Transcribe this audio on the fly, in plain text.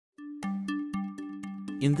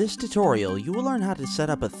In this tutorial, you will learn how to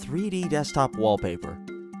set up a 3D desktop wallpaper.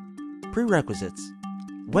 Prerequisites: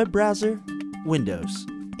 web browser, Windows,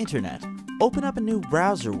 Internet. Open up a new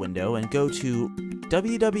browser window and go to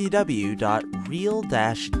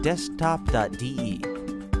www.real-desktop.de.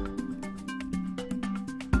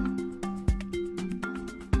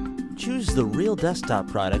 Choose the Real Desktop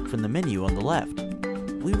product from the menu on the left.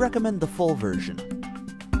 We recommend the full version.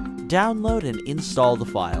 Download and install the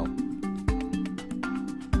file.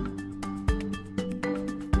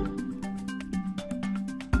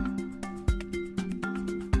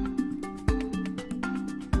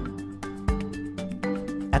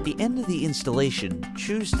 At the end of the installation,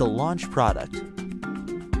 choose the launch product.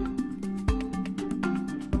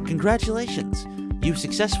 Congratulations! You've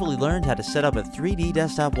successfully learned how to set up a 3D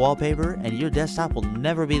desktop wallpaper, and your desktop will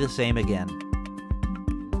never be the same again.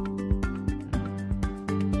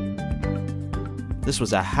 This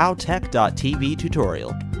was a HOWTECH.tv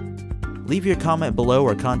tutorial. Leave your comment below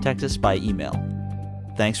or contact us by email.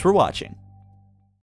 Thanks for watching.